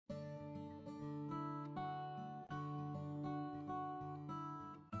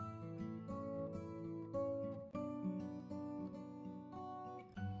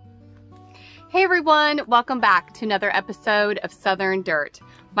Hey everyone, welcome back to another episode of Southern Dirt.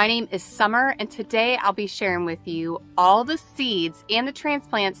 My name is Summer and today I'll be sharing with you all the seeds and the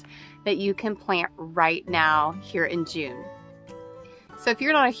transplants that you can plant right now here in June. So if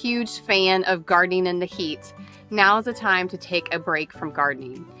you're not a huge fan of gardening in the heat, now is the time to take a break from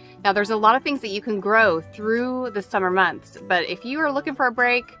gardening. Now there's a lot of things that you can grow through the summer months, but if you are looking for a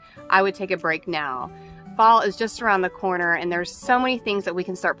break, I would take a break now. Fall is just around the corner and there's so many things that we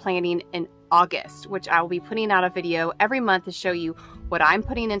can start planting in August, which I will be putting out a video every month to show you what I'm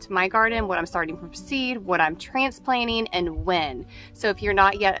putting into my garden, what I'm starting from seed, what I'm transplanting, and when. So if you're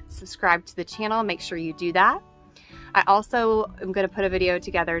not yet subscribed to the channel, make sure you do that. I also am going to put a video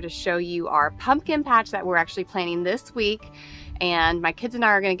together to show you our pumpkin patch that we're actually planting this week. And my kids and I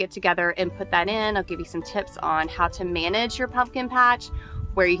are going to get together and put that in. I'll give you some tips on how to manage your pumpkin patch,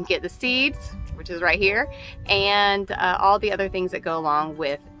 where you can get the seeds, which is right here, and all the other things that go along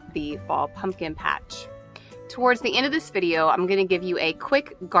with the fall pumpkin patch. Towards the end of this video, I'm going to give you a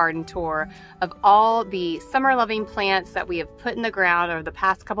quick garden tour of all the summer loving plants that we have put in the ground over the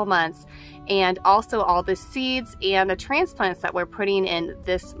past couple months, and also all the seeds and the transplants that we're putting in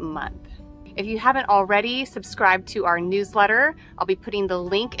this month. If you haven't already subscribed to our newsletter, I'll be putting the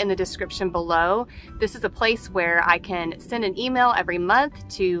link in the description below. This is a place where I can send an email every month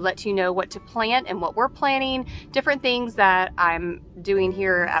to let you know what to plant and what we're planting, different things that I'm doing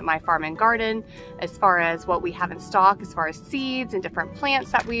here at my farm and garden, as far as what we have in stock, as far as seeds and different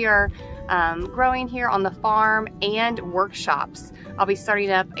plants that we are growing here on the farm, and workshops. I'll be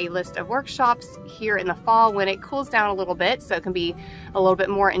starting up a list of workshops here in the fall when it cools down a little bit, so it can be a little bit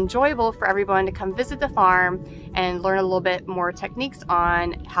more enjoyable for everyone to come visit the farm and learn a little bit more techniques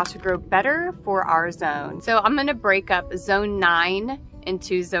on how to grow better for our zone. So I'm going to break up zone 9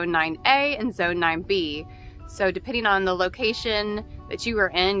 into zone 9A and zone 9B. So depending on the location that you are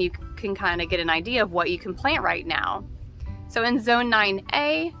in, you can kind of get an idea of what you can plant right now. So in zone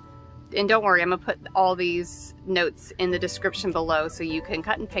 9A, and don't worry, I'm gonna put all these notes in the description below so you can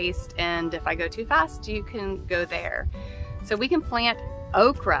cut and paste, and if I go too fast, you can go there. So we can plant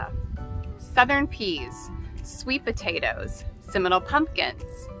okra, southern peas, sweet potatoes, Seminole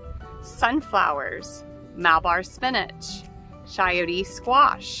pumpkins, sunflowers, Malabar spinach, chayote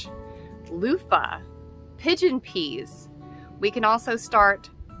squash, luffa, pigeon peas. We can also start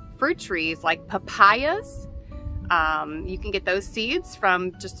fruit trees like papayas. You can get those seeds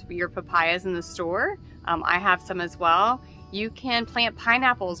from just your papayas in the store. I have some as well. You can plant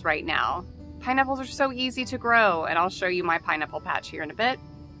pineapples right now. Pineapples are so easy to grow, and I'll show you my pineapple patch here in a bit.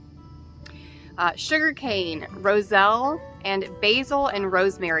 Sugarcane, roselle, and basil and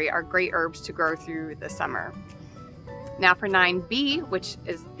rosemary are great herbs to grow through the summer. Now for 9B, which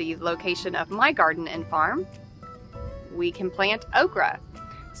is the location of my garden and farm, we can plant okra,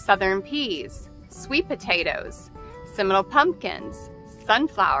 southern peas, sweet potatoes, Seminole pumpkins,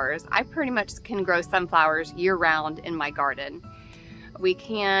 sunflowers. I pretty much can grow sunflowers year-round in my garden. We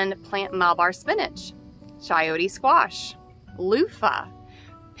can plant Malabar spinach, chayote squash, luffa,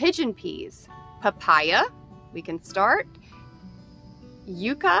 pigeon peas, papaya, we can start,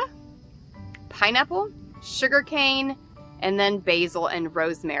 yucca, pineapple, sugarcane, and then basil and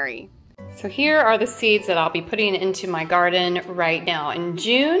rosemary. So here are the seeds that I'll be putting into my garden right now. In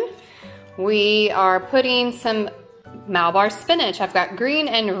June, we are putting some Malabar spinach. I've got green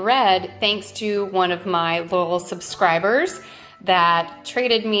and red thanks to one of my loyal subscribers that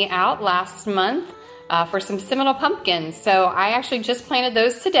traded me out last month for some Seminole pumpkins. So I actually just planted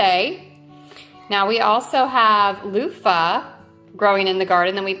those today. Now we also have luffa growing in the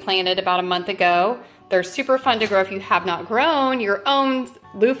garden that we planted about a month ago. They're super fun to grow if you have not grown your own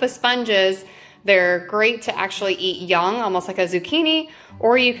luffa sponges. They're great to actually eat young, almost like a zucchini,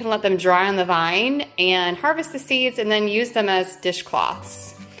 or you can let them dry on the vine and harvest the seeds and then use them as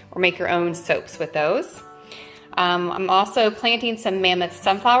dishcloths or make your own soaps with those. I'm also planting some mammoth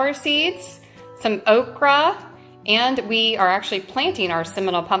sunflower seeds, some okra, and we are actually planting our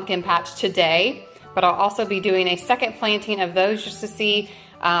Seminole pumpkin patch today, but I'll also be doing a second planting of those just to see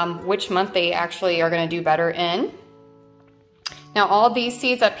which month they actually are going to do better in. Now all these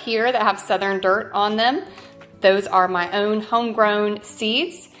seeds up here that have southern dirt on them, those are my own homegrown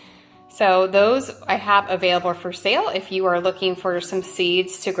seeds. So those I have available for sale. If you are looking for some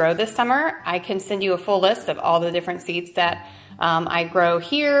seeds to grow this summer, I can send you a full list of all the different seeds that I grow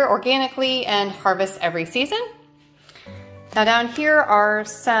here organically and harvest every season. Now down here are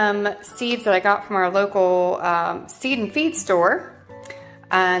some seeds that I got from our local seed and feed store.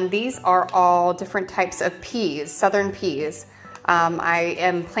 And these are all different types of peas, southern peas. I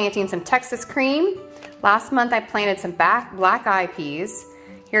am planting some Texas cream. Last month I planted some black eye peas,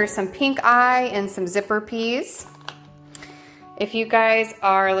 Here's some pink eye and some zipper peas. If you guys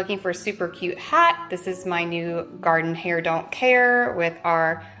are looking for a super cute hat, this is my new Garden Hair Don't Care with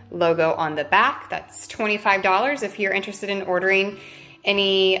our logo on the back. That's $25. If you're interested in ordering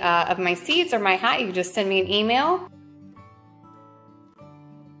any of my seeds or my hat, you can just send me an email.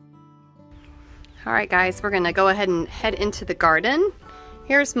 All right, guys, we're gonna go ahead and head into the garden.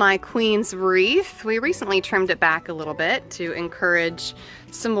 Here's my queen's wreath. We recently trimmed it back a little bit to encourage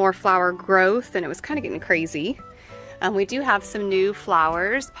some more flower growth, and it was kind of getting crazy. We do have some new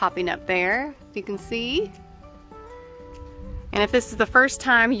flowers popping up there, you can see. And if this is the first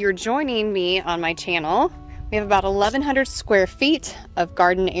time you're joining me on my channel, we have about 1,100 square feet of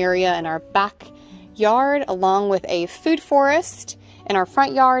garden area in our backyard, along with a food forest in our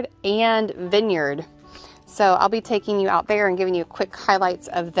front yard and vineyard. So I'll be taking you out there and giving you quick highlights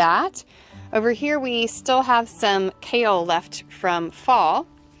of that. Over here we still have some kale left from fall.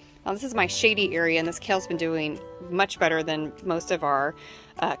 Now, this is my shady area, and this kale's been doing much better than most of our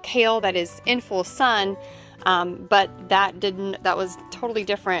kale that is in full sun. But that was totally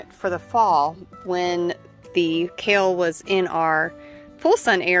different for the fall, when the kale was in our full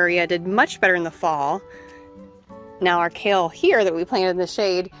sun area, did much better in the fall. Now our kale here that we planted in the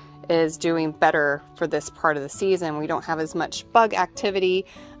shade is doing better for this part of the season. We don't have as much bug activity.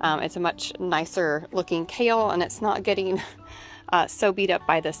 It's a much nicer looking kale, and it's not getting so beat up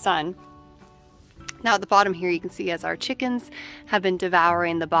by the sun. Now at the bottom here you can see as our chickens have been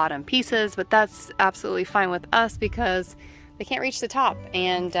devouring the bottom pieces, but that's absolutely fine with us because they can't reach the top.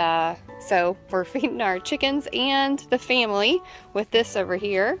 And so we're feeding our chickens and the family with this over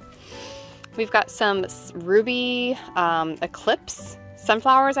here. We've got some ruby eclipse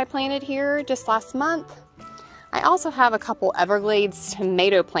sunflowers I planted here just last month. I also have a couple Everglades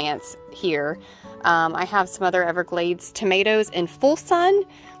tomato plants here. I have some other Everglades tomatoes in full sun,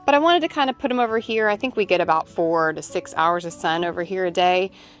 but I wanted to kind of put them over here. I think we get about 4 to 6 hours of sun over here a day,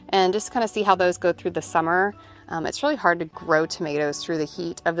 and just kind of see how those go through the summer. It's really hard to grow tomatoes through the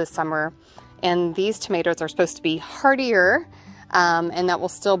heat of the summer, and these tomatoes are supposed to be hardier, and that will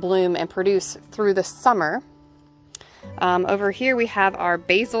still bloom and produce through the summer. Over here we have our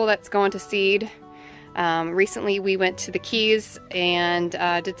basil that's going to seed. Recently we went to the Keys and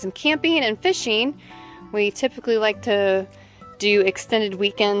did some camping and fishing. We typically like to do extended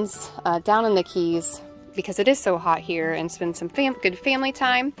weekends down in the Keys because it is so hot here, and spend some good family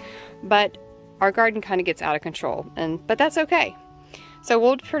time, but our garden kind of gets out of control, but that's okay. So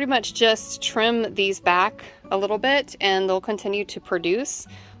we'll pretty much just trim these back a little bit and they'll continue to produce.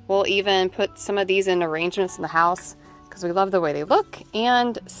 We'll even put some of these in arrangements in the house because we love the way they look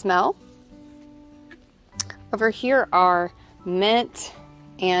and smell. Over here our mint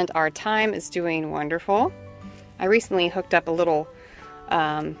and our thyme is doing wonderful. I recently hooked up a little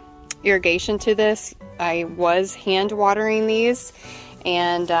irrigation to this. I was hand watering these,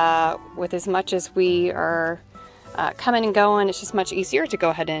 and with as much as we are coming and going, it's just much easier to go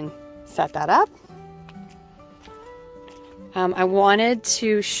ahead and set that up. I wanted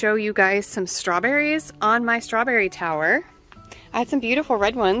to show you guys some strawberries on my strawberry tower. I had some beautiful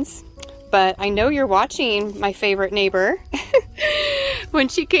red ones, but I know you're watching my favorite neighbor when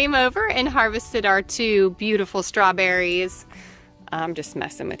she came over and harvested our 2 beautiful strawberries. I'm just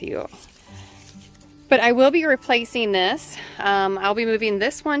messing with you. But I will be replacing this. I'll be moving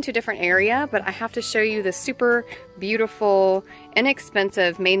this one to a different area, but I have to show you the super beautiful,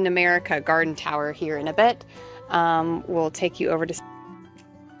 inexpensive, made in America garden tower here in a bit. We'll take you over to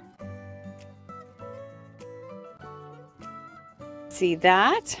see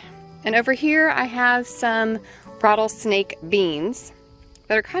that. And over here I have some rattlesnake beans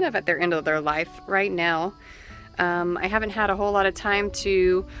that are kind of at their end of their life right now. I haven't had a whole lot of time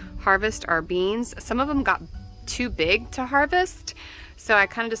to harvest our beans. Some of them got too big to harvest, so I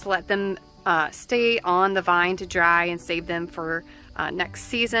kind of just let them stay on the vine to dry and save them for next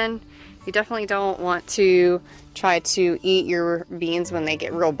season. You definitely don't want to try to eat your beans when they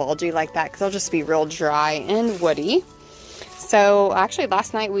get real bulgy like that, because they'll just be real dry and woody. So actually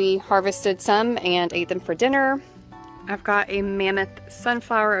last night we harvested some and ate them for dinner. I've got a mammoth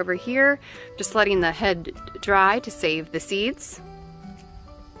sunflower over here, just letting the head dry to save the seeds.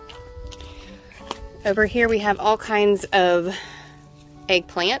 Over here we have all kinds of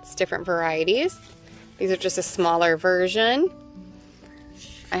eggplants, different varieties. These are just a smaller version.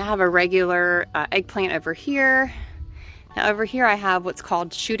 I have a regular eggplant over here. Now over here I have what's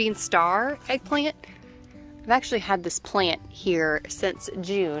called shooting star eggplant. I've actually had this plant here since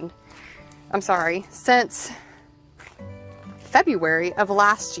since February of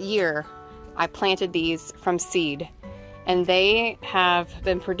last year. I planted these from seed, and they have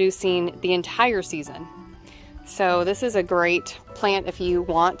been producing the entire season. So this is a great plant if you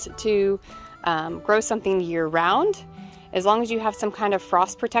want to grow something year-round, as long as you have some kind of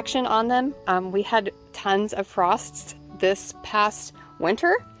frost protection on them. We had tons of frosts this past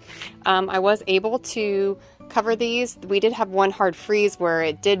winter. I was able to cover these. We did have one hard freeze where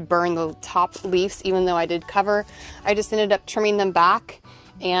it did burn the top leaves, even though I did cover. I just ended up trimming them back,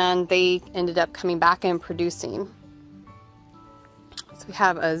 and they ended up coming back and producing. So we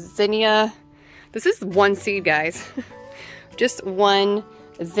have a zinnia. This is one seed, guys. Just one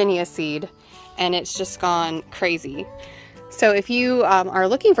zinnia seed, and it's just gone crazy. So if you are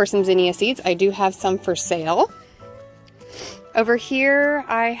looking for some zinnia seeds, I do have some for sale. Over here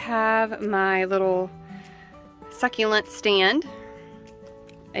I have my little succulent stand.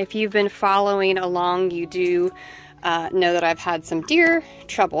 If you've been following along, you do know that I've had some deer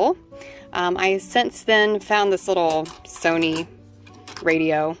trouble. I since then found this little Sony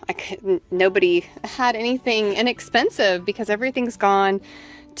radio. Nobody had anything inexpensive because everything's gone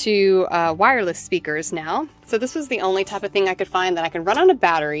to wireless speakers now. So this was the only type of thing I could find that I can run on a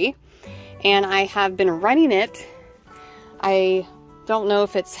battery, and I have been running it. I don't know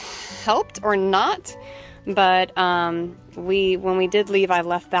if it's helped or not, but when we did leave, I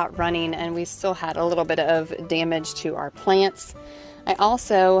left that running, and we still had a little bit of damage to our plants. I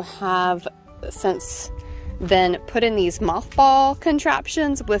also have since then put in these mothball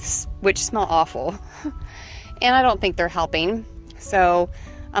contraptions which smell awful, and I don't think they're helping. So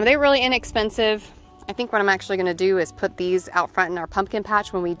they're really inexpensive. I think what I'm actually going to do is put these out front in our pumpkin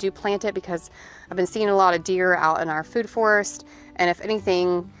patch when we do plant it, because I've been seeing a lot of deer out in our food forest, and if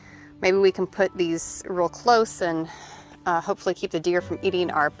anything, maybe we can put these real close and hopefully keep the deer from eating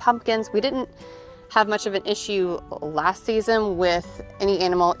our pumpkins. We didn't have much of an issue last season with any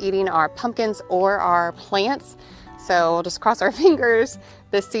animal eating our pumpkins or our plants, so we'll just cross our fingers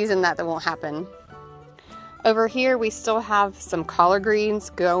this season that won't happen. Over here we still have some collard greens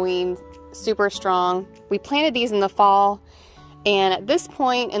going super strong. We planted these in the fall, and at this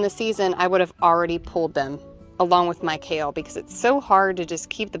point in the season I would have already pulled them along with my kale, because it's so hard to just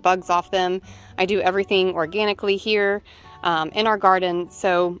keep the bugs off them. I do everything organically here in our garden,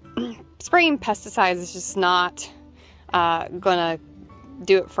 so spraying pesticides is just not gonna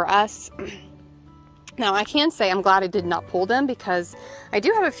do it for us. Now I can say I'm glad I did not pull them, because I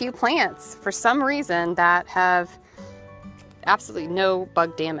do have a few plants for some reason that have absolutely no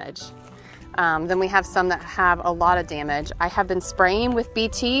bug damage. Then we have some that have a lot of damage. I have been spraying with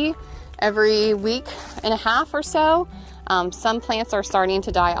BT every week and a half or so. Some plants are starting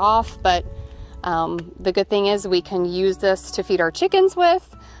to die off, but the good thing is we can use this to feed our chickens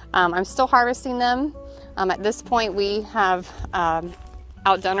with. I'm still harvesting them. At this point we have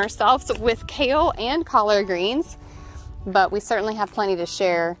outdone ourselves with kale and collard greens, but we certainly have plenty to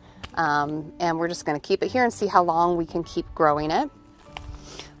share, and we're just going to keep it here and see how long we can keep growing it.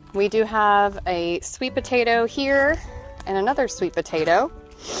 We do have a sweet potato here and another sweet potato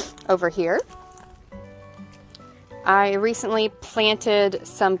over here. I recently planted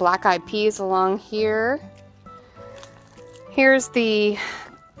some black-eyed peas along here. Here's the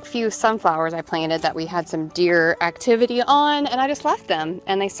few sunflowers I planted that we had some deer activity on, and I just left them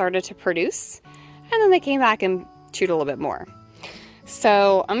and they started to produce, and then they came back and chewed a little bit more.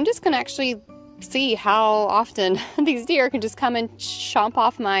 So I'm just gonna actually see how often these deer can just come and chomp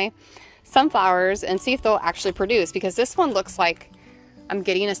off my sunflowers and see if they'll actually produce, because this one looks like I'm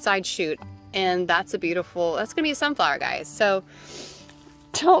getting a side shoot, and that's gonna be a sunflower, guys. So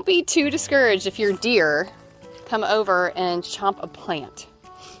don't be too discouraged if your deer come over and chomp a plant.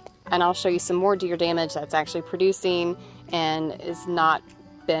 And I'll show you some more deer damage that's actually producing and has not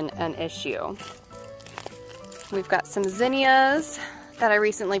been an issue. We've got some zinnias that I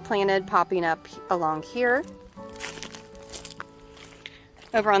recently planted popping up along here.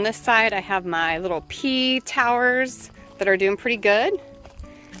 Over on this side I have my little pea towers that are doing pretty good.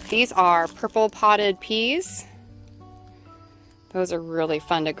 These are purple potted peas. Those are really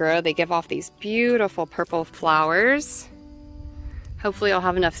fun to grow. They give off these beautiful purple flowers. Hopefully I'll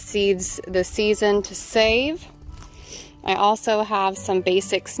have enough seeds this season to save. I also have some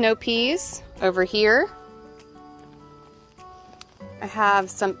basic snow peas over here. I have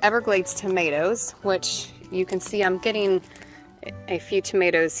some Everglades tomatoes, which you can see I'm getting a few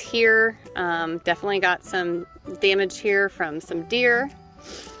tomatoes here. Definitely got some damage here from some deer,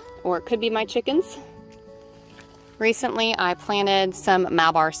 or it could be my chickens. Recently I planted some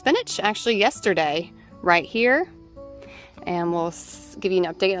Malabar spinach, actually yesterday, right here. And we'll give you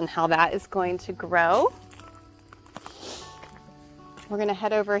an update on how that is going to grow. We're gonna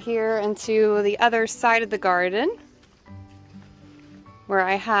head over here into the other side of the garden. where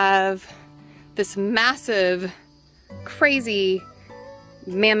I have this massive, crazy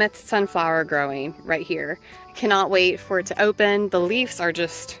mammoth sunflower growing right here. I cannot wait for it to open. The leaves are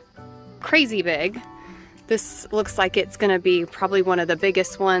just crazy big. This looks like it's gonna be probably one of the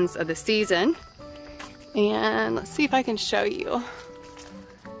biggest ones of the season. And let's see if I can show you.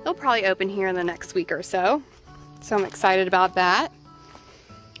 It'll probably open here in the next week or so. So I'm excited about that.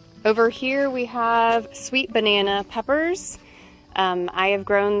 Over here we have sweet banana peppers. I have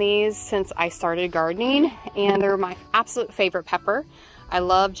grown these since I started gardening, and they're my absolute favorite pepper. I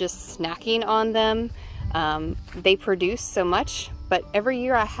love just snacking on them. They produce so much, but every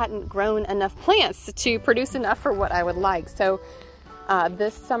year I hadn't grown enough plants to produce enough for what I would like. So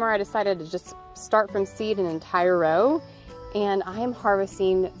this summer I decided to just start from seed an entire row, and I am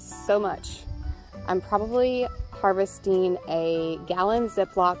harvesting so much. I'm probably harvesting a gallon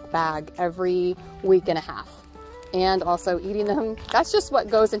Ziploc bag every week and a half, and also eating them. That's just what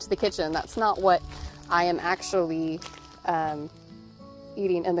goes into the kitchen. That's not what I am actually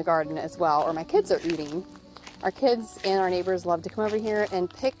eating in the garden as well, or my kids are eating. Our kids and our neighbors love to come over here and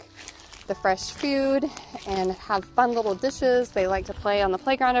pick the fresh food and have fun little dishes. They like to play on the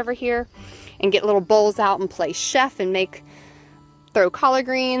playground over here and get little bowls out and play chef and throw collard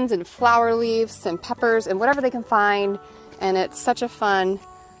greens and flower leaves and peppers and whatever they can find. And it's such a fun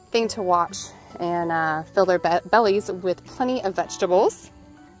thing to watch and fill their bellies with plenty of vegetables.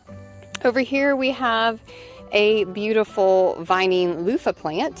 Over here we have a beautiful vining luffa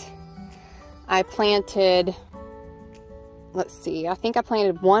plant. I planted, let's see, I think I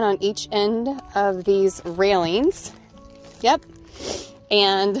planted one on each end of these railings. Yep.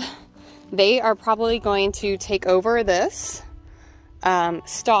 And they are probably going to take over this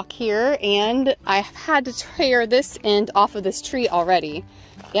stalk here, and I've had to tear this end off of this tree already.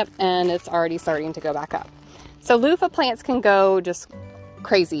 Yep, and it's already starting to go back up. So luffa plants can go just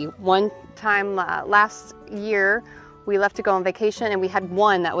crazy. One time last year we left to go on vacation, and we had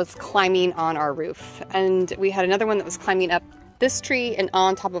one that was climbing on our roof, and we had another one that was climbing up this tree and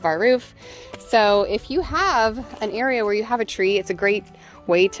on top of our roof. So if you have an area where you have a tree, it's a great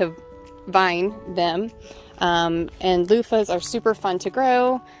way to vine them. And loofahs are super fun to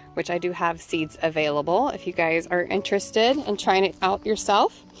grow, which I do have seeds available if you guys are interested in trying it out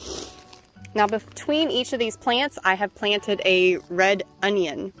yourself. Now between each of these plants, I have planted a red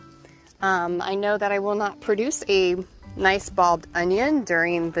onion. I know that I will not produce a nice bulbed onion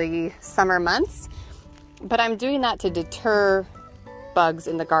during the summer months, but I'm doing that to deter bugs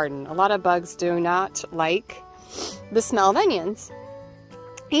in the garden. A lot of bugs do not like the smell of onions.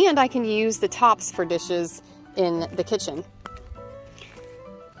 And I can use the tops for dishes in the kitchen.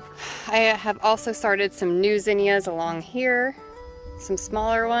 I have also started some new zinnias along here, some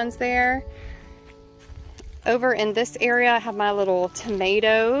smaller ones there. Over in this area I have my little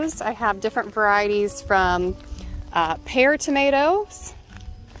tomatoes. I have different varieties from pear tomatoes.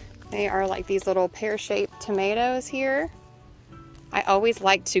 They are like these little pear-shaped tomatoes here. I always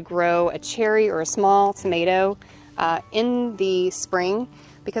like to grow a cherry or a small tomato in the spring,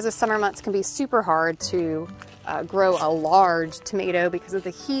 because the summer months can be super hard to grow a large tomato because of the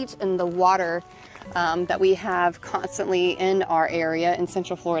heat and the water that we have constantly in our area in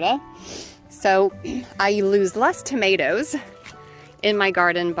Central Florida. So I lose less tomatoes in my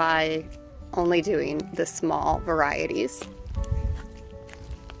garden by only doing the small varieties.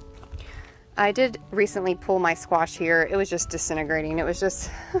 I did recently pull my squash here. It was just disintegrating. It was just,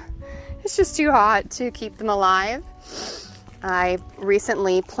 it's just too hot to keep them alive. I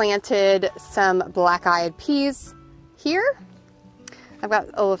recently planted some black-eyed peas here. I've got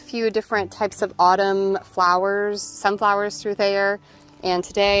a few different types of autumn flowers, sunflowers through there. And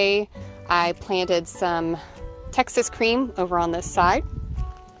today I planted some Texas cream over on this side.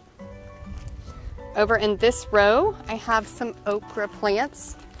 Over in this row, I have some okra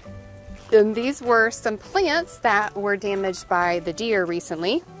plants. And these were some plants that were damaged by the deer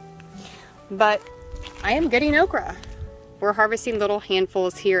recently. But I am getting okra. We're harvesting little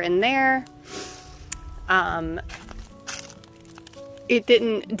handfuls here and there. It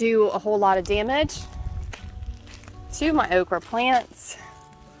didn't do a whole lot of damage to my okra plants.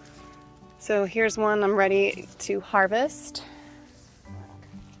 So here's one I'm ready to harvest.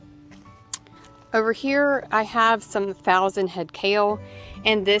 Over here I have some 1,000 head kale,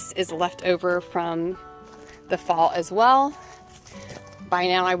 and this is left over from the fall as well. By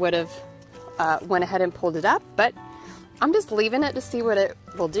now I would have went ahead and pulled it up, but I'm just leaving it to see what it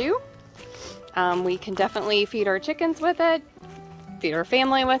will do. We can definitely feed our chickens with it, feed our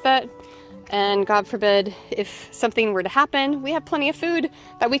family with it, and God forbid if something were to happen, we have plenty of food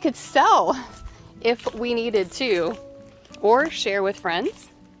that we could sell if we needed to. or share with friends.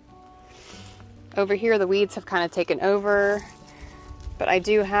 Over here, the weeds have kind of taken over, but I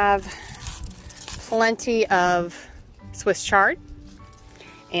do have plenty of Swiss chard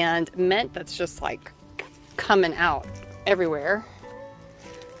and mint that's just like coming out everywhere.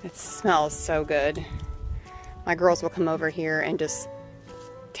 It smells so good. My girls will come over here and just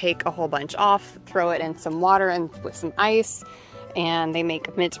take a whole bunch off, throw it in some water and with some ice, and they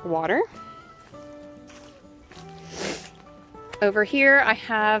make mint water. Over here I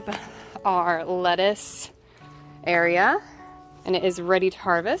have our lettuce area, and it is ready to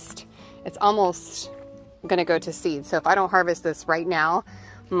harvest. It's almost gonna go to seed, so if I don't harvest this right now,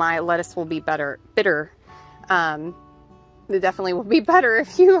 my lettuce will be bitter. It definitely will be better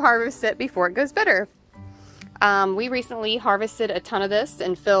if you harvest it before it goes bitter. We recently harvested a ton of this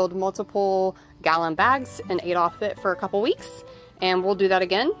and filled multiple gallon bags and ate off it for a couple weeks, and we'll do that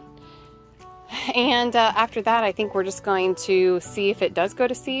again. And after that, I think we're just going to see if it does go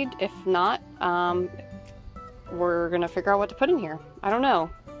to seed. If not, we're gonna figure out what to put in here. I don't know.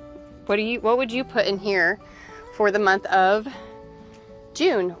 What would you put in here for the month of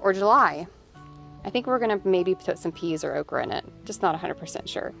June or July? I think we're gonna maybe put some peas or okra in it. Just not 100%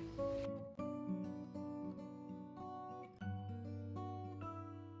 sure.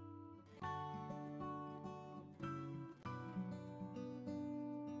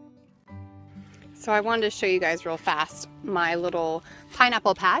 So I wanted to show you guys real fast my little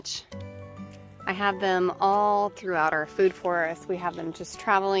pineapple patch. I have them all throughout our food forest. We have them just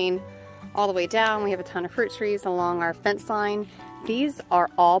traveling all the way down. We have a ton of fruit trees along our fence line. These are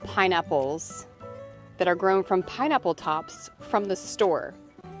all pineapples that are grown from pineapple tops from the store.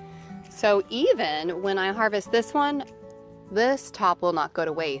 So even when I harvest this one, this top will not go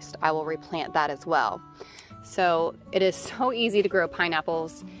to waste. I will replant that as well. So it is so easy to grow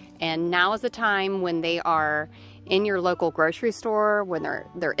pineapples. And now is the time when they are in your local grocery store, when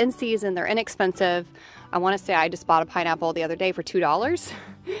they're in season, they're inexpensive. I want to say I just bought a pineapple the other day for $2.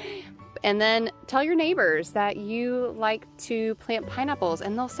 And then tell your neighbors that you like to plant pineapples,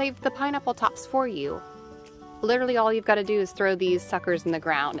 and they'll save the pineapple tops for you. Literally all you've got to do is throw these suckers in the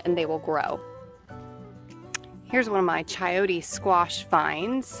ground and they will grow. Here's one of my chayote squash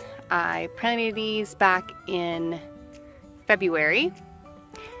vines. I planted these back in February.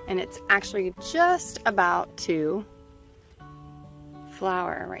 And it's actually just about to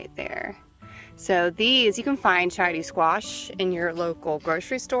flower right there. So these, you can find chayote squash in your local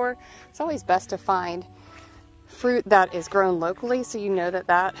grocery store. It's always best to find fruit that is grown locally, so you know that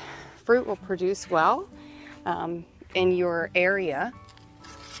that fruit will produce well in your area.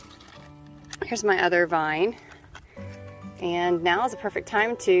 Here's my other vine. And now is a perfect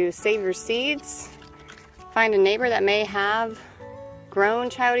time to save your seeds. Find a neighbor that may have grown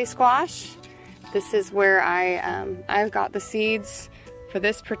chayote squash. This is where I've got the seeds for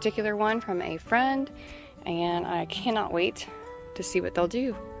this particular one from a friend, and I cannot wait to see what they'll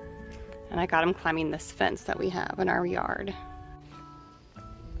do. And I got them climbing this fence that we have in our yard.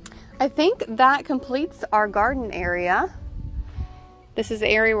 I think that completes our garden area. This is the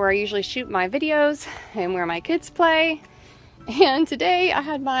area where I usually shoot my videos and where my kids play. And today I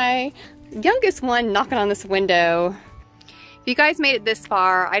had my youngest one knocking on this window. If you guys made it this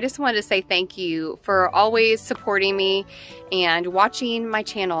far, I just wanted to say thank you for always supporting me, and watching my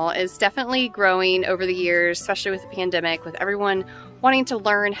channel is definitely growing over the years, especially with the pandemic, with everyone wanting to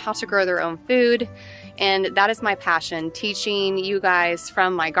learn how to grow their own food. And that is my passion, teaching you guys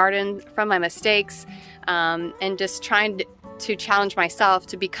from my garden, from my mistakes, and just trying to challenge myself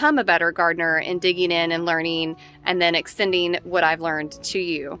to become a better gardener and digging in and learning and then extending what I've learned to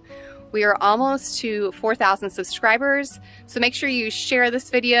you. We are almost to 4,000 subscribers, so make sure you share this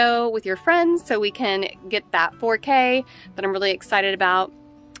video with your friends so we can get that 4K that I'm really excited about.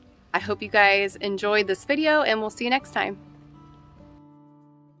 I hope you guys enjoyed this video, and we'll see you next time.